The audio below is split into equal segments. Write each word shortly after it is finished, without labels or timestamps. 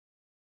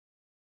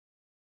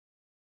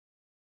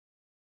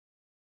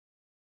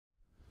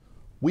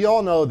We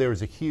all know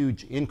there's a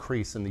huge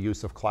increase in the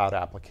use of cloud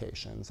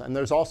applications, and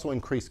there's also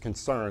increased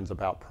concerns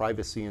about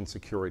privacy and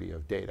security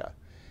of data.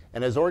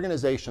 And as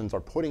organizations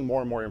are putting more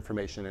and more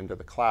information into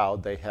the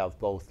cloud, they have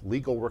both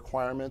legal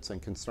requirements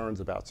and concerns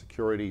about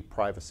security,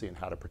 privacy, and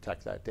how to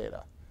protect that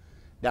data.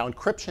 Now,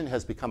 encryption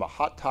has become a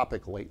hot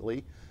topic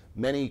lately.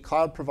 Many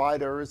cloud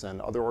providers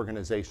and other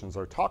organizations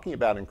are talking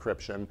about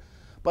encryption,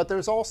 but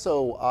there's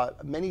also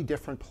many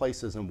different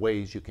places and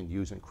ways you can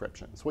use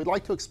encryption. So we'd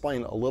like to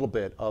explain a little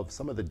bit of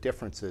some of the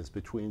differences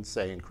between,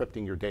 say,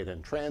 encrypting your data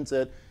in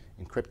transit,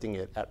 encrypting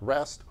it at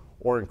rest,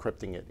 or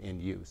encrypting it in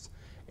use,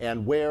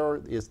 and where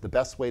is the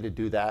best way to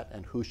do that,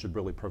 and who should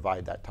really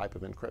provide that type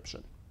of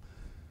encryption.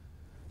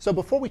 So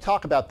before we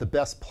talk about the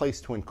best place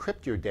to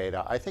encrypt your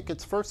data, I think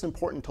it's first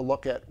important to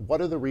look at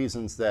what are the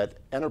reasons that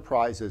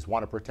enterprises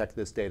want to protect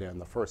this data in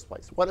the first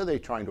place. What are they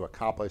trying to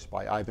accomplish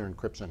by either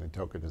encryption and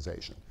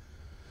tokenization?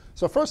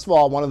 So first of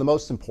all, one of the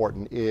most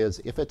important is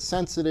if it's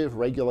sensitive,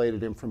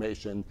 regulated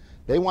information,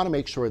 they want to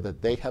make sure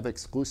that they have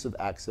exclusive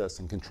access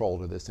and control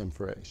to this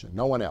information,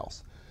 no one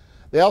else.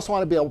 They also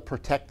want to be able to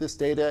protect this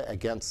data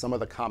against some of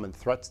the common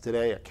threats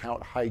today: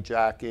 account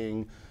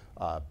hijacking,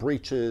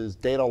 breaches,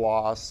 data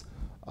loss,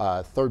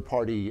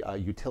 third-party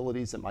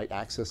utilities that might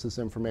access this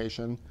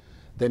information.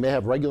 They may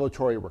have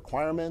regulatory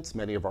requirements.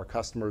 Many of our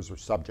customers are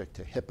subject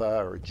to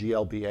HIPAA or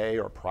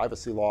GLBA or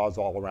privacy laws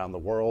all around the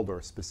world,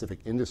 or specific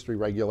industry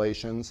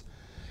regulations.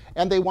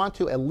 And they want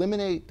to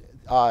eliminate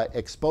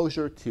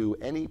exposure to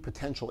any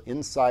potential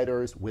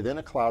insiders within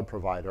a cloud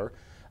provider.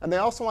 And they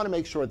also want to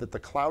make sure that the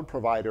cloud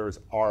providers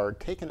are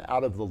taken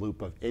out of the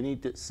loop of any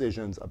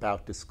decisions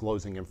about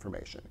disclosing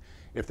information.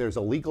 If there's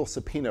a legal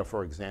subpoena,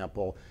 for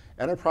example,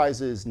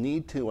 enterprises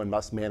need to and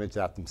must manage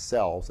that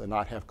themselves and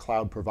not have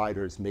cloud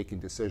providers making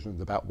decisions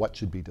about what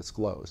should be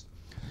disclosed.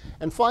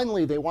 And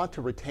finally, they want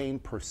to retain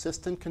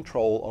persistent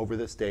control over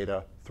this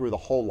data through the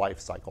whole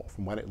life cycle,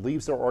 from when it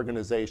leaves their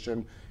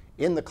organization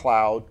in the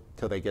cloud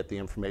till they get the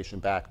information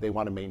back. They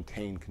want to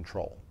maintain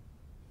control.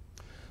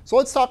 So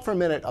let's talk for a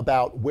minute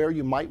about where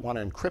you might want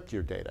to encrypt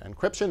your data.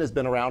 Encryption has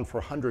been around for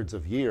hundreds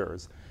of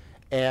years.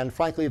 And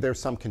frankly, there's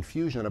some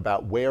confusion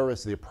about where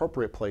is the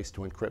appropriate place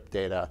to encrypt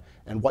data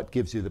and what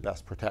gives you the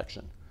best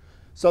protection.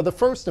 So the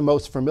first and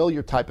most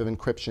familiar type of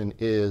encryption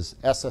is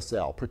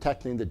SSL,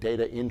 protecting the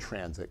data in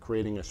transit,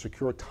 creating a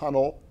secure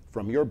tunnel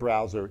from your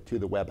browser to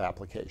the web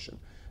application.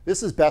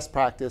 This is best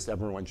practice.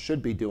 Everyone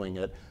should be doing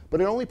it,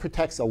 but it only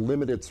protects a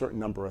limited certain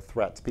number of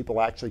threats,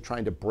 people actually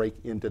trying to break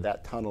into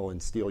that tunnel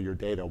and steal your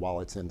data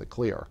while it's in the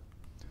clear.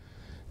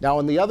 Now,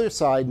 on the other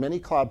side, many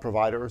cloud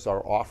providers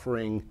are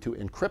offering to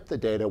encrypt the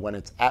data when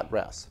it's at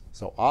rest.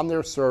 So on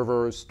their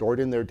servers,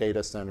 stored in their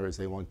data centers,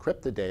 they will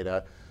encrypt the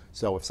data.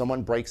 So if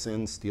someone breaks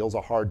in, steals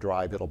a hard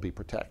drive, it'll be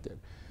protected.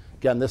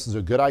 Again, this is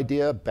a good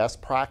idea,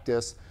 best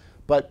practice,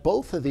 but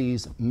both of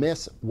these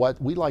miss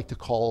what we like to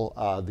call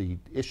the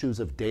issues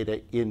of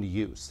data in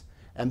use.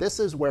 And this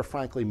is where,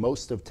 frankly,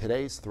 most of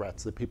today's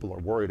threats that people are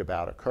worried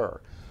about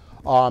occur.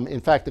 In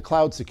fact, the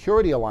Cloud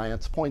Security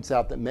Alliance points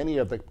out that many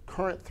of the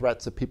current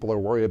threats that people are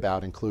worried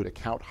about include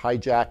account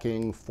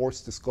hijacking,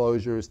 forced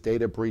disclosures,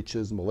 data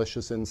breaches,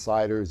 malicious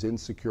insiders,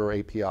 insecure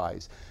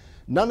APIs.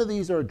 None of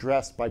these are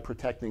addressed by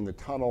protecting the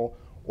tunnel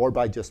or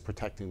by just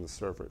protecting the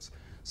servers.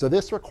 So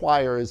this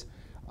requires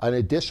an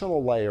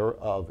additional layer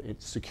of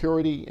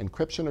security,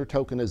 encryption, or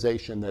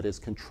tokenization that is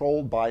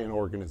controlled by an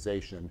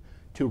organization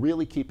to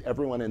really keep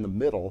everyone in the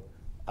middle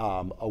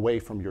away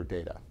from your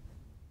data.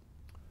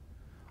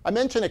 I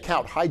mentioned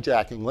account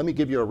hijacking. Let me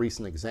give you a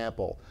recent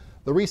example.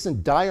 The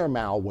recent dire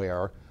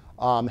malware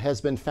has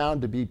been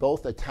found to be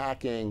both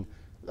attacking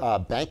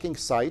banking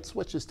sites,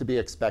 which is to be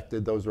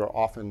expected. Those are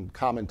often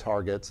common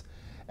targets,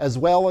 as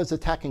well as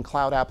attacking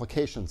cloud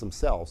applications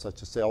themselves,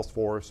 such as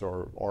Salesforce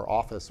or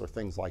Office or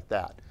things like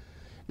that.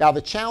 Now,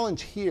 the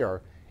challenge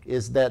here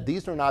is that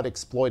these are not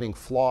exploiting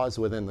flaws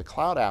within the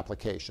cloud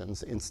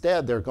applications.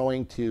 Instead, they're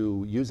going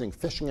to using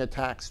phishing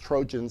attacks,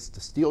 Trojans,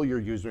 to steal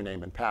your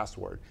username and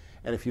password.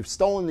 And if you've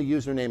stolen the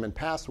username and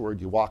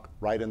password, you walk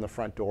right in the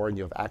front door and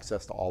you have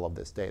access to all of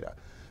this data.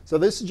 So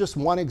this is just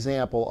one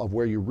example of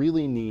where you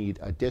really need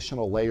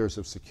additional layers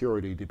of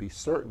security to be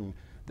certain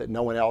that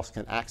no one else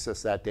can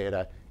access that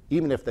data,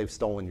 even if they've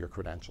stolen your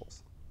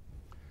credentials.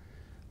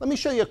 Let me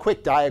show you a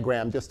quick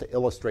diagram just to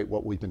illustrate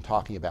what we've been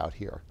talking about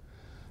here.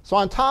 So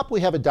on top,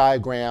 we have a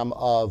diagram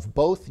of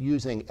both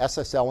using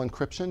SSL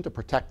encryption to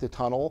protect the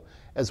tunnel,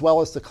 as well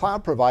as the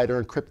cloud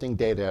provider encrypting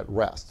data at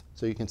rest.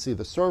 So you can see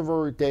the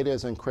server data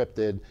is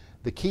encrypted.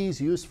 The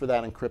keys used for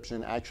that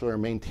encryption actually are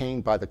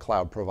maintained by the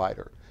cloud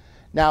provider.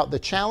 Now, the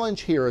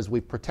challenge here is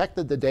we've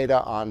protected the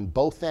data on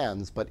both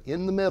ends, but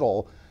in the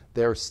middle,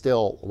 there's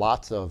still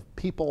lots of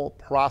people,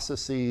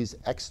 processes,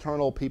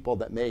 external people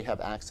that may have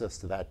access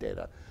to that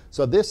data.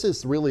 So this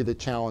is really the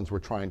challenge we're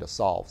trying to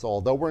solve. So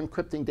although we're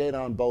encrypting data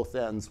on both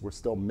ends, we're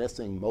still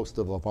missing most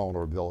of the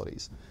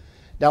vulnerabilities.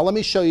 Now let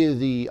me show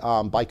you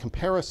by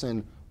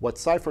comparison, what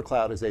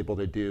CipherCloud is able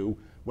to do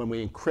when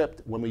we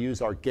encrypt, when we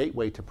use our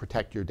gateway to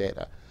protect your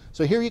data.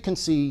 So here you can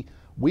see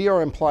We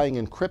are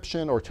implying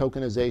encryption or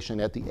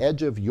tokenization at the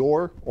edge of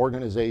your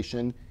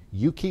organization.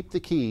 You keep the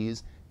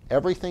keys.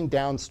 Everything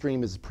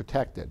downstream is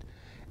protected.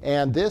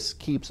 And this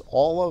keeps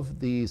all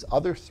of these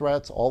other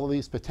threats, all of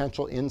these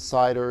potential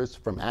insiders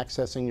from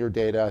accessing your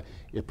data.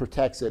 It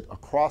protects it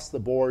across the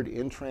board,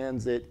 in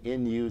transit,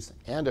 in use,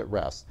 and at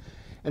rest.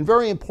 And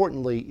very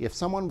importantly, if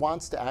someone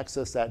wants to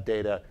access that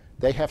data,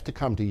 they have to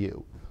come to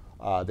you.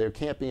 There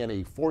can't be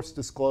any forced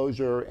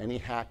disclosure, any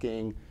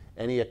hacking,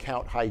 any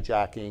account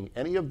hijacking.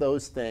 Any of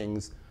those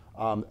things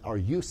are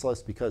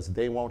useless because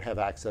they won't have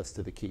access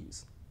to the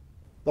keys.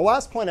 The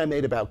last point I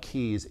made about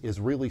keys is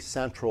really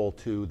central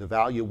to the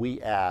value we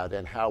add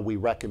and how we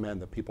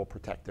recommend that people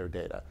protect their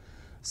data.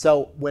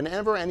 So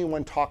whenever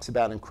anyone talks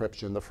about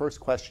encryption, the first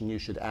question you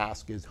should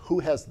ask is who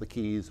has the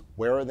keys,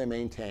 where are they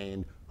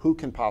maintained, who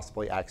can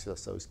possibly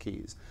access those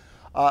keys?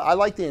 I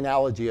like the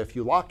analogy, if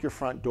you lock your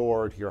front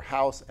door to your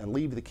house and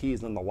leave the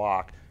keys in the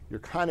lock, you're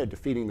kind of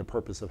defeating the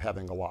purpose of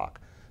having a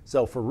lock.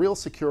 So for real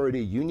security,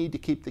 you need to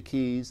keep the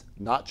keys,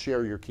 not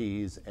share your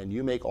keys, and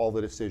you make all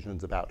the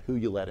decisions about who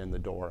you let in the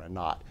door and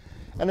not.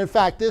 And in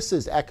fact, this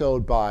is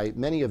echoed by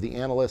many of the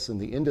analysts in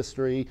the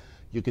industry.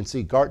 You can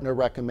see Gartner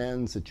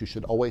recommends that you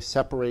should always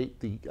separate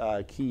the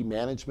key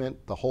management.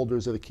 The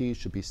holders of the keys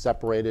should be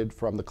separated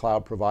from the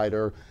cloud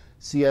provider.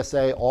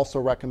 CSA also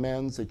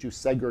recommends that you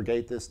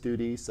segregate this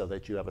duty so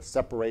that you have a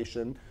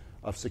separation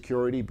of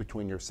security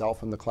between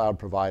yourself and the cloud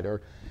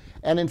provider.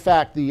 And in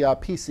fact, the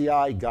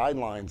PCI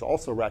guidelines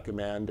also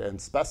recommend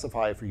and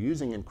specify if you're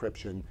using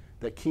encryption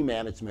that key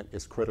management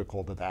is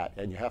critical to that,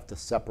 and you have to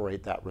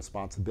separate that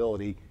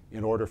responsibility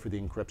in order for the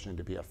encryption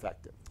to be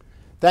effective.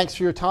 Thanks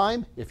for your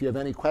time. If you have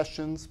any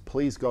questions,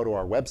 please go to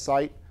our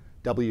website,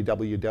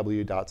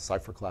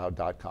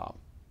 www.ciphercloud.com.